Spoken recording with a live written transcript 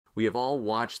We have all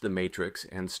watched The Matrix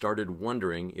and started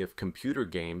wondering if computer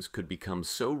games could become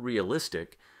so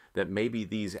realistic that maybe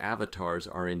these avatars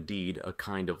are indeed a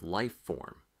kind of life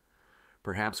form.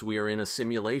 Perhaps we are in a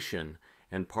simulation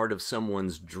and part of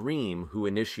someone's dream who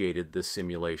initiated this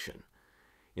simulation.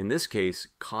 In this case,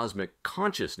 cosmic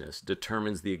consciousness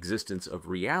determines the existence of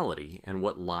reality and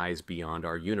what lies beyond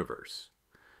our universe.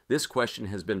 This question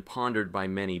has been pondered by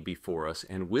many before us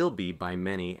and will be by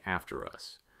many after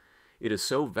us. It is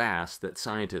so vast that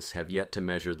scientists have yet to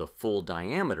measure the full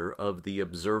diameter of the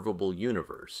observable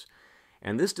universe,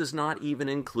 and this does not even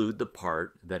include the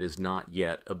part that is not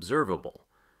yet observable.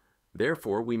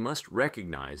 Therefore, we must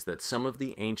recognize that some of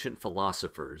the ancient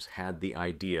philosophers had the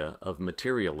idea of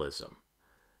materialism.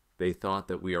 They thought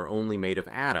that we are only made of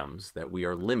atoms, that we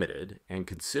are limited, and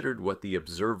considered what the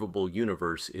observable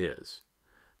universe is.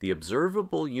 The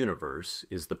observable universe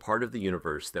is the part of the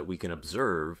universe that we can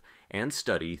observe and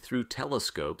study through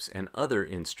telescopes and other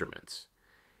instruments.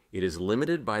 It is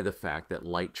limited by the fact that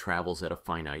light travels at a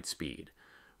finite speed,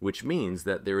 which means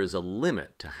that there is a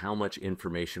limit to how much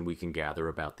information we can gather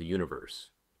about the universe.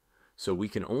 So we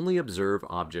can only observe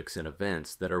objects and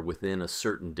events that are within a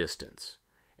certain distance,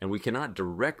 and we cannot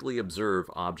directly observe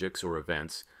objects or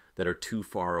events that are too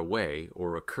far away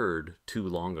or occurred too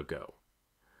long ago.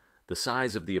 The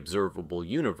size of the observable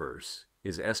universe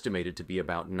is estimated to be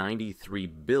about 93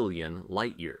 billion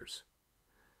light-years.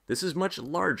 This is much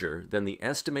larger than the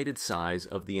estimated size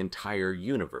of the entire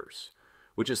universe,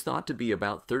 which is thought to be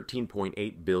about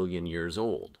 13.8 billion years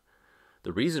old.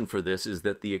 The reason for this is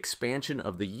that the expansion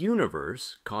of the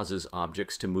universe causes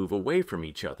objects to move away from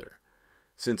each other.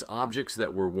 Since objects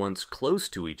that were once close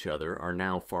to each other are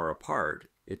now far apart,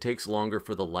 it takes longer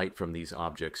for the light from these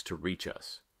objects to reach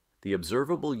us. The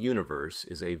observable universe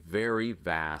is a very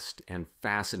vast and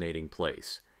fascinating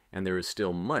place, and there is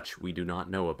still much we do not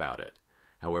know about it.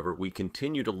 However, we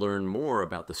continue to learn more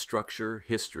about the structure,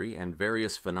 history, and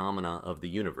various phenomena of the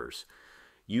universe,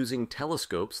 using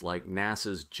telescopes like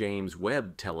NASA's James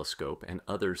Webb Telescope and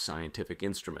other scientific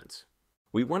instruments.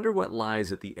 We wonder what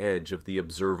lies at the edge of the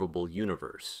observable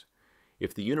universe.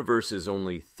 If the universe is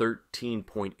only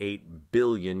 13.8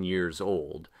 billion years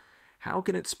old, how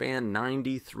can it span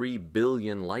 93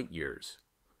 billion light-years?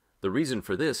 The reason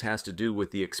for this has to do with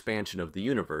the expansion of the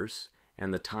universe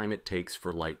and the time it takes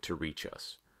for light to reach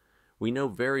us. We know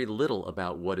very little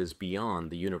about what is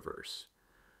beyond the universe.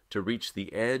 To reach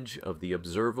the edge of the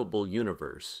observable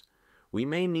universe, we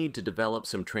may need to develop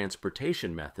some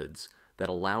transportation methods that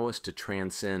allow us to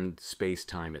transcend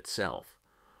space-time itself,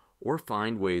 or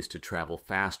find ways to travel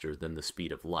faster than the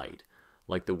speed of light,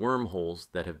 like the wormholes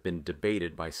that have been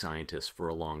debated by scientists for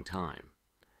a long time.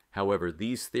 However,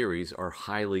 these theories are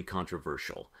highly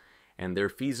controversial, and their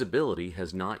feasibility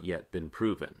has not yet been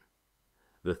proven.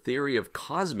 The theory of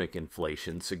cosmic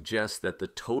inflation suggests that the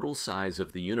total size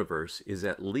of the universe is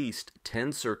at least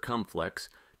 10 circumflex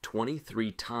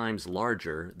 23 times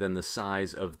larger than the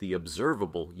size of the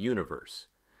observable universe.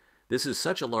 This is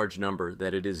such a large number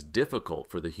that it is difficult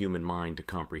for the human mind to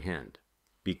comprehend.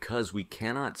 Because we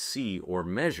cannot see or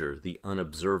measure the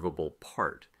unobservable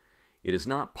part, it is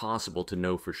not possible to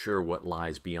know for sure what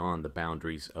lies beyond the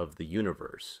boundaries of the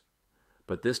universe.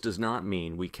 But this does not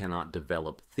mean we cannot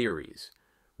develop theories.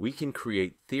 We can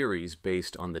create theories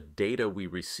based on the data we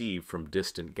receive from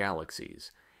distant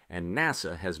galaxies, and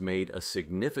NASA has made a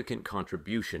significant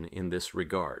contribution in this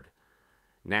regard.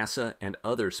 NASA and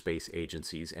other space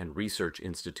agencies and research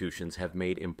institutions have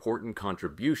made important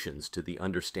contributions to the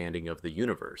understanding of the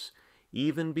universe,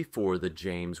 even before the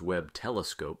James Webb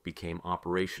Telescope became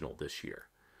operational this year.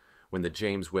 When the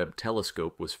James Webb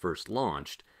Telescope was first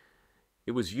launched,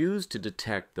 it was used to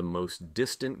detect the most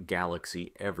distant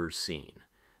galaxy ever seen.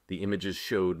 The images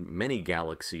showed many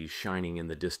galaxies shining in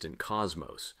the distant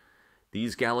cosmos.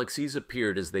 These galaxies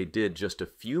appeared as they did just a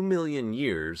few million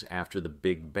years after the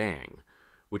Big Bang,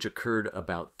 which occurred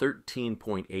about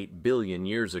 13.8 billion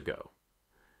years ago.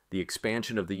 The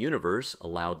expansion of the universe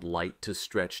allowed light to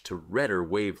stretch to redder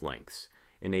wavelengths,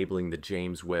 enabling the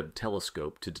James Webb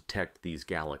Telescope to detect these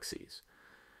galaxies.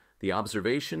 The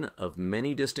observation of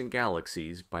many distant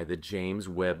galaxies by the James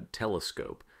Webb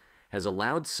Telescope has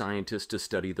allowed scientists to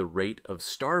study the rate of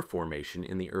star formation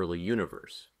in the early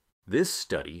universe. This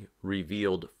study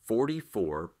revealed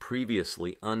 44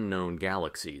 previously unknown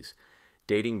galaxies,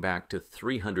 dating back to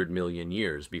 300 million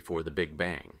years before the Big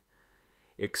Bang.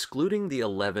 Excluding the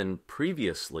 11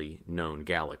 previously known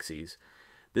galaxies,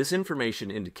 this information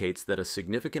indicates that a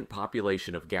significant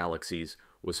population of galaxies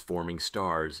was forming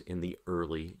stars in the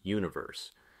early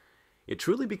universe. It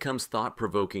truly becomes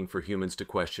thought-provoking for humans to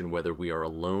question whether we are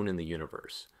alone in the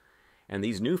universe. And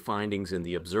these new findings in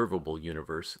the observable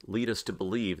universe lead us to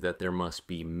believe that there must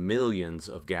be millions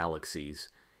of galaxies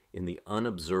in the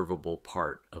unobservable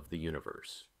part of the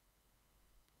universe.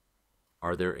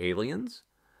 Are there aliens?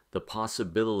 The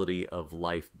possibility of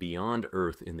life beyond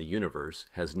Earth in the universe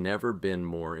has never been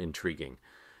more intriguing.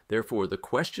 Therefore, the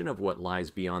question of what lies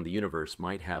beyond the universe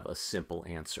might have a simple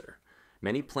answer.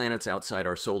 Many planets outside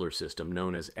our solar system,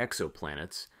 known as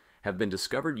exoplanets, have been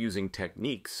discovered using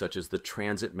techniques such as the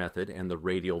transit method and the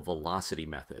radial velocity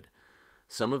method.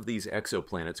 Some of these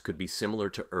exoplanets could be similar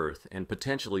to Earth and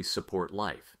potentially support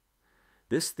life.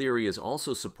 This theory is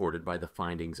also supported by the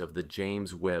findings of the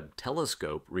James Webb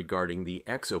Telescope regarding the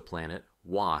exoplanet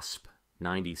WASP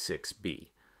 96b.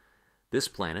 This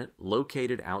planet,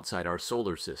 located outside our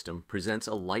solar system, presents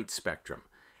a light spectrum,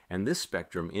 and this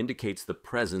spectrum indicates the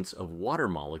presence of water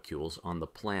molecules on the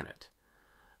planet.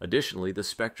 Additionally, the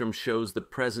spectrum shows the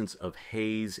presence of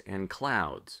haze and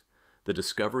clouds. The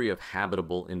discovery of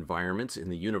habitable environments in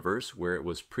the universe where it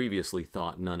was previously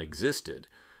thought none existed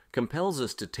compels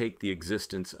us to take the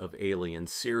existence of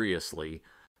aliens seriously.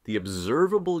 The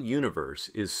observable universe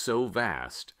is so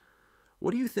vast.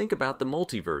 What do you think about the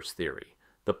multiverse theory?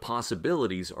 The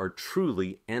possibilities are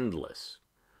truly endless.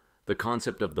 The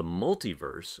concept of the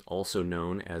multiverse, also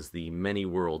known as the many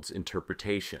worlds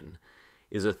interpretation,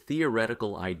 is a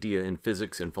theoretical idea in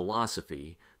physics and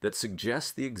philosophy that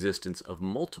suggests the existence of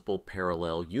multiple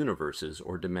parallel universes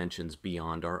or dimensions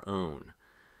beyond our own.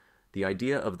 The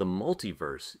idea of the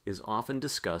multiverse is often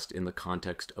discussed in the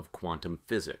context of quantum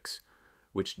physics,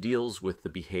 which deals with the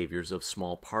behaviors of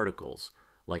small particles,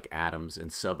 like atoms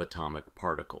and subatomic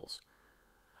particles.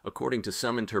 According to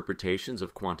some interpretations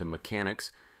of quantum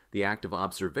mechanics, the act of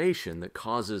observation that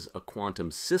causes a quantum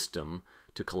system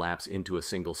to collapse into a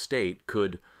single state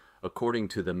could, according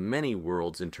to the many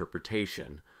worlds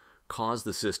interpretation, cause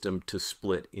the system to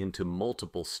split into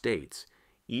multiple states,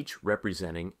 each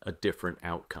representing a different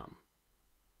outcome.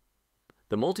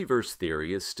 The multiverse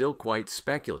theory is still quite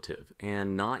speculative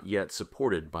and not yet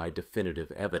supported by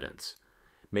definitive evidence,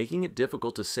 making it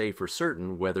difficult to say for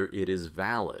certain whether it is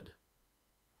valid.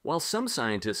 While some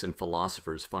scientists and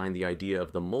philosophers find the idea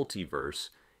of the multiverse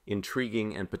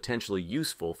intriguing and potentially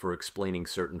useful for explaining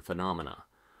certain phenomena,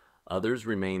 others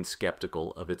remain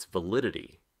skeptical of its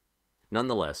validity.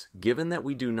 Nonetheless, given that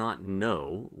we do not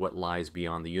know what lies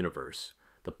beyond the universe,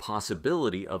 the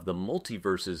possibility of the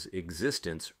multiverse's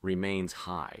existence remains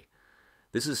high.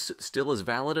 This is still as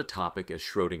valid a topic as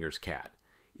Schrödinger's cat.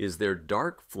 Is there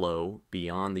dark flow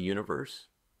beyond the universe?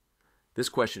 This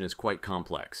question is quite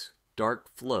complex.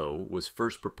 Dark flow was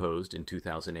first proposed in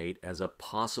 2008 as a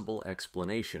possible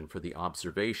explanation for the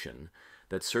observation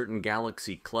that certain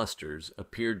galaxy clusters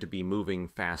appeared to be moving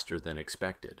faster than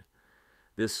expected.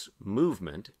 This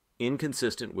movement,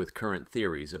 inconsistent with current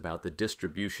theories about the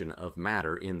distribution of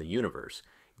matter in the universe,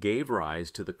 gave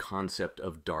rise to the concept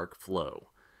of dark flow.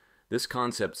 This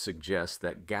concept suggests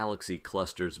that galaxy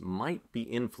clusters might be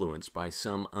influenced by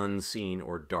some unseen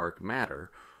or dark matter,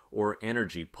 or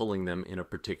energy pulling them in a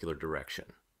particular direction.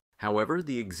 However,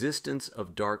 the existence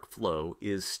of dark flow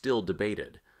is still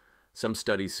debated. Some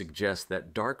studies suggest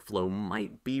that dark flow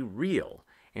might be real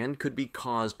and could be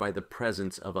caused by the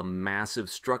presence of a massive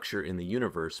structure in the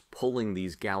universe pulling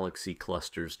these galaxy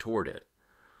clusters toward it.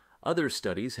 Other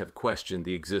studies have questioned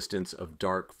the existence of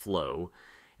dark flow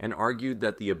and argued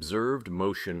that the observed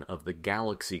motion of the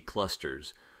galaxy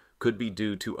clusters could be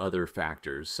due to other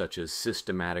factors such as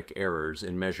systematic errors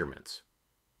in measurements.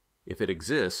 If it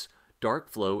exists, dark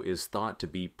flow is thought to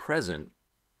be present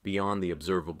beyond the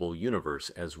observable universe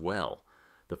as well.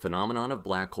 The phenomenon of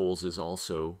black holes is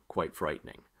also quite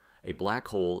frightening. A black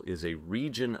hole is a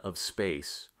region of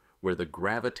space where the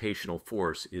gravitational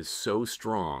force is so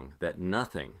strong that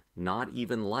nothing, not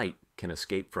even light, can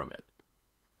escape from it.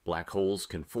 Black holes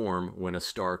can form when a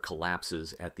star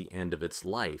collapses at the end of its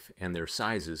life, and their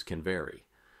sizes can vary.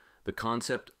 The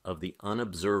concept of the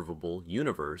unobservable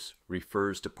universe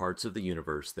refers to parts of the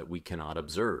universe that we cannot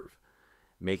observe,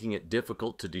 making it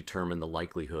difficult to determine the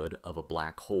likelihood of a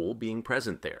black hole being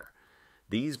present there.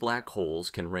 These black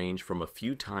holes can range from a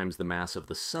few times the mass of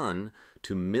the Sun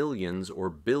to millions or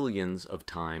billions of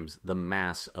times the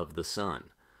mass of the Sun.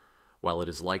 While it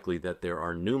is likely that there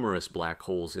are numerous black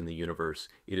holes in the universe,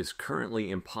 it is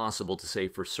currently impossible to say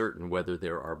for certain whether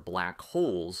there are black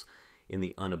holes in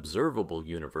the unobservable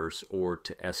universe or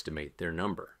to estimate their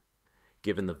number.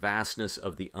 Given the vastness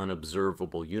of the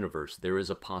unobservable universe, there is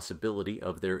a possibility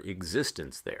of their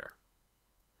existence there.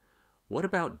 What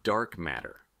about dark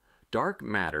matter? Dark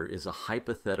matter is a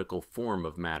hypothetical form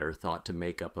of matter thought to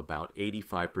make up about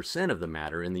 85% of the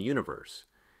matter in the universe.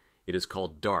 It is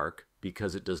called dark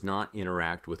because it does not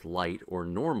interact with light or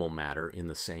normal matter in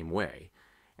the same way,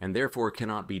 and therefore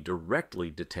cannot be directly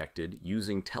detected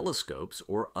using telescopes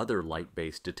or other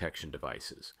light-based detection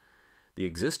devices. The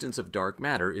existence of dark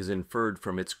matter is inferred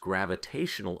from its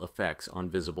gravitational effects on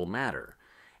visible matter,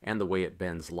 and the way it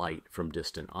bends light from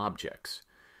distant objects.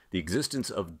 The existence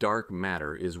of dark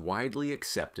matter is widely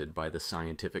accepted by the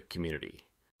scientific community.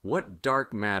 What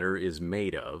dark matter is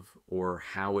made of, or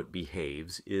how it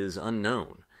behaves, is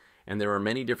unknown, and there are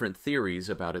many different theories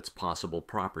about its possible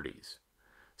properties.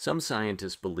 Some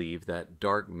scientists believe that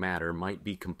dark matter might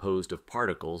be composed of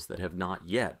particles that have not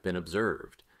yet been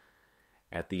observed.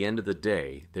 At the end of the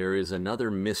day, there is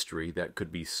another mystery that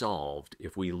could be solved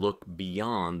if we look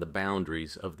beyond the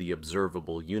boundaries of the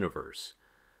observable universe.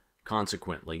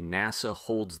 Consequently, NASA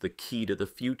holds the key to the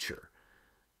future.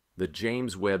 The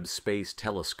James Webb Space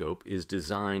Telescope is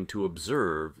designed to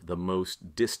observe the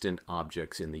most distant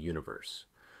objects in the universe.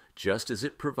 Just as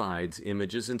it provides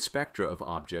images and spectra of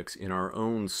objects in our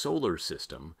own solar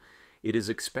system, it is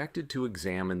expected to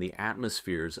examine the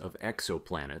atmospheres of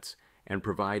exoplanets and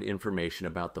provide information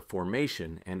about the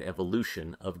formation and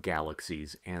evolution of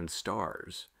galaxies and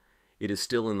stars. It is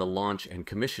still in the launch and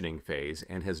commissioning phase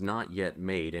and has not yet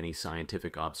made any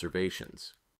scientific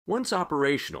observations. Once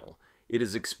operational, it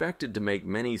is expected to make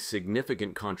many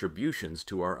significant contributions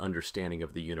to our understanding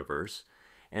of the universe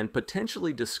and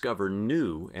potentially discover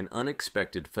new and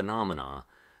unexpected phenomena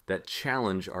that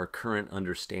challenge our current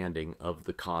understanding of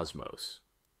the cosmos.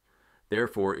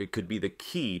 Therefore, it could be the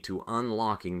key to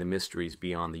unlocking the mysteries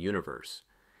beyond the universe,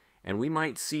 and we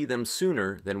might see them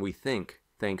sooner than we think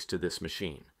thanks to this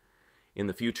machine. In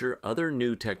the future, other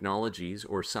new technologies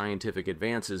or scientific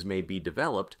advances may be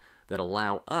developed that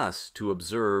allow us to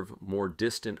observe more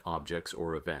distant objects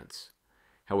or events.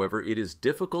 However, it is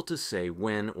difficult to say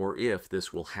when or if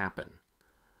this will happen.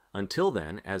 Until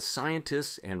then, as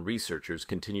scientists and researchers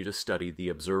continue to study the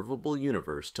observable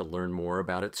universe to learn more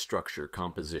about its structure,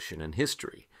 composition, and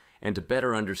history, and to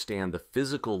better understand the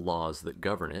physical laws that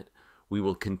govern it, we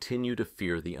will continue to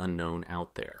fear the unknown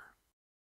out there.